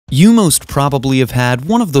You most probably have had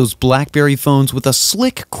one of those Blackberry phones with a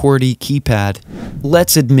slick, QWERTY keypad.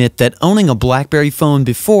 Let's admit that owning a Blackberry phone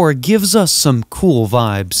before gives us some cool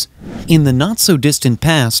vibes. In the not-so-distant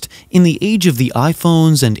past, in the age of the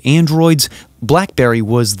iPhones and Androids, Blackberry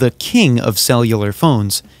was the king of cellular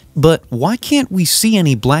phones. But why can't we see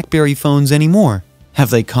any Blackberry phones anymore? Have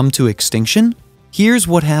they come to extinction? Here's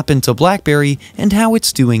what happened to Blackberry and how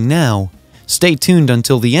it's doing now. Stay tuned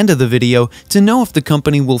until the end of the video to know if the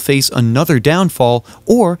company will face another downfall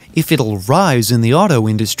or if it'll rise in the auto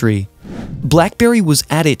industry. Blackberry was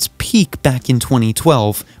at its peak back in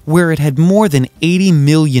 2012, where it had more than 80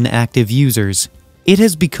 million active users. It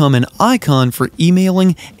has become an icon for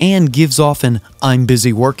emailing and gives off an "I'm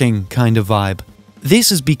busy working" kind of vibe.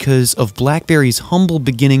 This is because of Blackberry's humble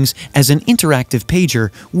beginnings as an interactive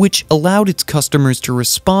pager, which allowed its customers to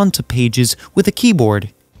respond to pages with a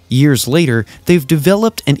keyboard. Years later, they've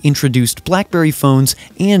developed and introduced Blackberry phones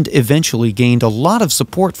and eventually gained a lot of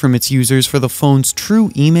support from its users for the phone's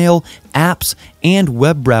true email, apps, and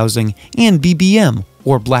web browsing, and BBM,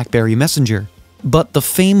 or Blackberry Messenger. But the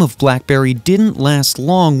fame of Blackberry didn't last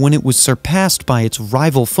long when it was surpassed by its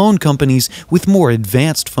rival phone companies with more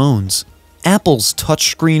advanced phones. Apple's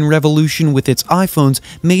touchscreen revolution with its iPhones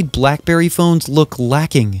made Blackberry phones look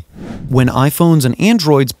lacking. When iPhones and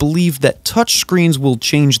Androids believed that touchscreens will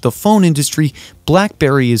change the phone industry,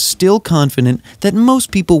 Blackberry is still confident that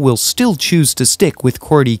most people will still choose to stick with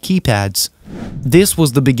QWERTY keypads. This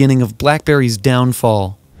was the beginning of Blackberry's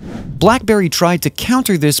downfall. Blackberry tried to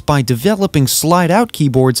counter this by developing slide-out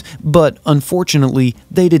keyboards, but unfortunately,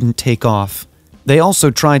 they didn't take off. They also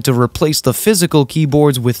tried to replace the physical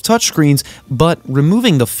keyboards with touchscreens, but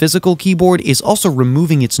removing the physical keyboard is also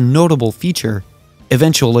removing its notable feature.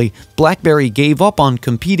 Eventually, Blackberry gave up on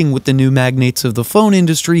competing with the new magnates of the phone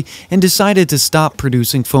industry and decided to stop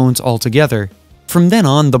producing phones altogether. From then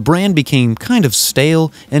on, the brand became kind of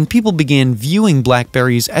stale, and people began viewing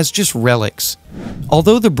Blackberries as just relics.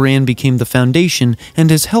 Although the brand became the foundation and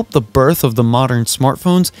has helped the birth of the modern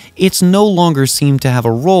smartphones, it's no longer seemed to have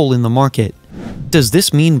a role in the market. Does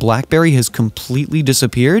this mean Blackberry has completely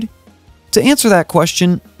disappeared? To answer that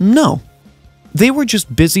question, no. They were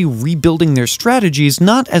just busy rebuilding their strategies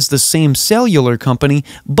not as the same cellular company,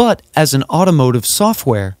 but as an automotive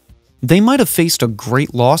software. They might have faced a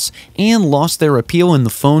great loss and lost their appeal in the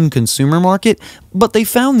phone consumer market, but they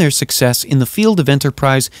found their success in the field of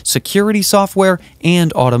enterprise security software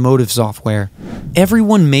and automotive software.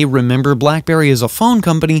 Everyone may remember Blackberry as a phone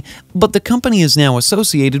company, but the company is now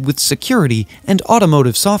associated with security and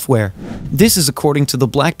automotive software. This is according to the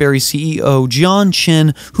Blackberry CEO John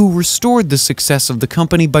Chen, who restored the success of the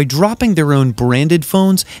company by dropping their own branded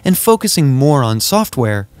phones and focusing more on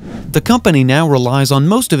software. The company now relies on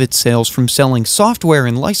most of its sales from selling software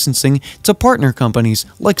and licensing to partner companies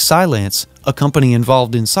like Cylance, a company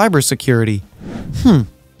involved in cybersecurity.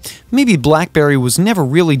 Maybe Blackberry was never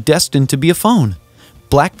really destined to be a phone.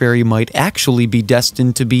 Blackberry might actually be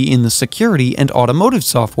destined to be in the security and automotive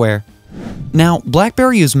software. Now,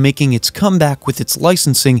 Blackberry is making its comeback with its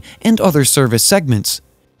licensing and other service segments.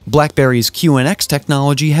 Blackberry's QNX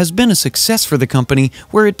technology has been a success for the company,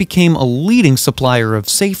 where it became a leading supplier of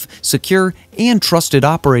safe, secure, and trusted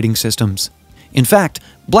operating systems. In fact,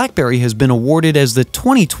 Blackberry has been awarded as the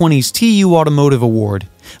 2020's TU Automotive Award,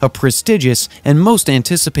 a prestigious and most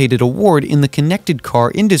anticipated award in the connected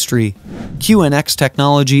car industry. QNX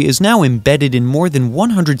technology is now embedded in more than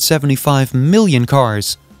 175 million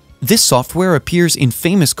cars. This software appears in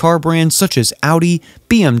famous car brands such as Audi,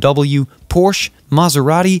 BMW, Porsche,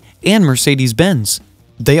 Maserati, and Mercedes-Benz.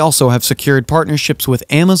 They also have secured partnerships with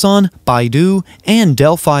Amazon, Baidu, and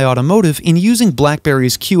Delphi Automotive in using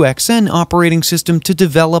Blackberry's QXN operating system to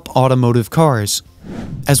develop automotive cars.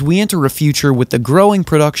 As we enter a future with the growing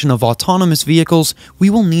production of autonomous vehicles,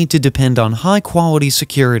 we will need to depend on high-quality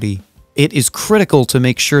security. It is critical to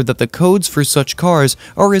make sure that the codes for such cars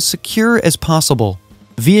are as secure as possible.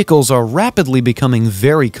 Vehicles are rapidly becoming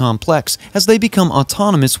very complex as they become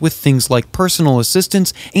autonomous with things like personal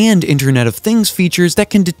assistance and Internet of Things features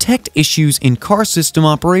that can detect issues in car system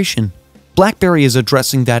operation. Blackberry is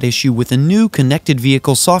addressing that issue with a new connected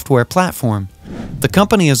vehicle software platform. The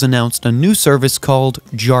company has announced a new service called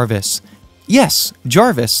Jarvis. Yes,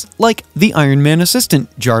 Jarvis, like the Iron Man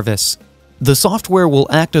assistant Jarvis. The software will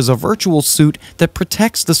act as a virtual suit that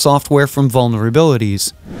protects the software from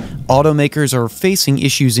vulnerabilities. Automakers are facing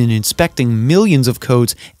issues in inspecting millions of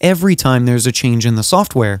codes every time there's a change in the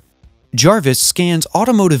software. Jarvis scans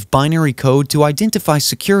automotive binary code to identify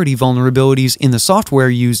security vulnerabilities in the software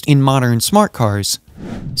used in modern smart cars.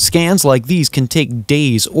 Scans like these can take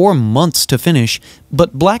days or months to finish,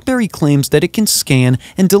 but BlackBerry claims that it can scan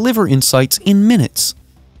and deliver insights in minutes.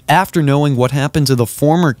 After knowing what happened to the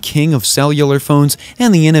former king of cellular phones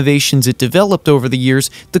and the innovations it developed over the years,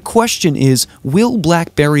 the question is, will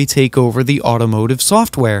BlackBerry take over the automotive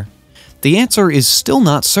software? The answer is still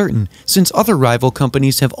not certain, since other rival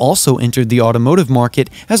companies have also entered the automotive market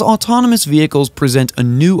as autonomous vehicles present a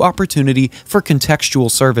new opportunity for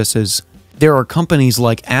contextual services. There are companies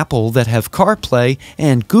like Apple that have CarPlay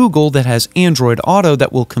and Google that has Android Auto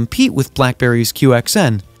that will compete with BlackBerry's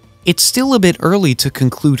QXN. It's still a bit early to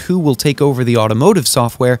conclude who will take over the automotive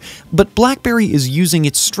software, but BlackBerry is using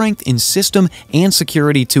its strength in system and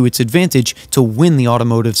security to its advantage to win the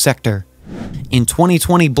automotive sector. In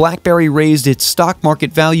 2020, BlackBerry raised its stock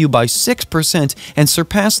market value by 6% and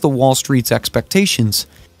surpassed the Wall Street's expectations.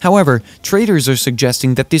 However, traders are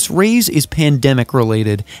suggesting that this raise is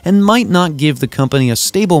pandemic-related and might not give the company a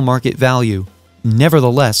stable market value.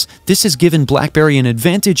 Nevertheless, this has given BlackBerry an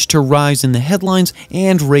advantage to rise in the headlines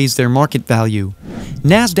and raise their market value.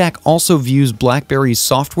 Nasdaq also views BlackBerry's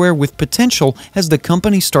software with potential as the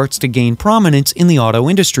company starts to gain prominence in the auto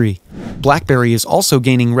industry. BlackBerry is also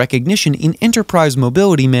gaining recognition in enterprise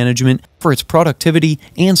mobility management for its productivity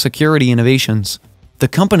and security innovations. The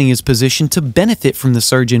company is positioned to benefit from the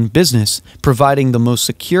surge in business, providing the most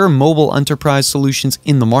secure mobile enterprise solutions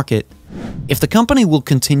in the market. If the company will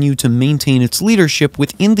continue to maintain its leadership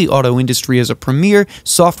within the auto industry as a premier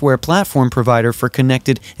software platform provider for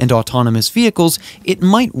connected and autonomous vehicles, it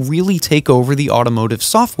might really take over the automotive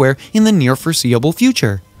software in the near foreseeable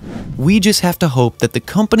future. We just have to hope that the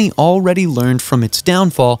company already learned from its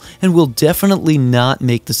downfall and will definitely not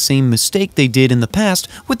make the same mistake they did in the past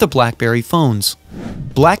with the BlackBerry phones.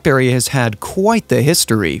 BlackBerry has had quite the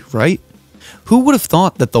history, right? Who would have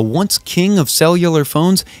thought that the once king of cellular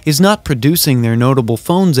phones is not producing their notable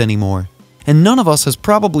phones anymore? And none of us has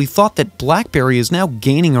probably thought that BlackBerry is now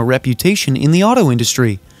gaining a reputation in the auto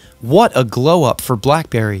industry. What a glow up for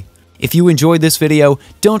BlackBerry! If you enjoyed this video,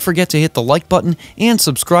 don't forget to hit the like button and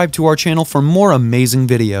subscribe to our channel for more amazing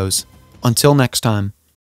videos. Until next time.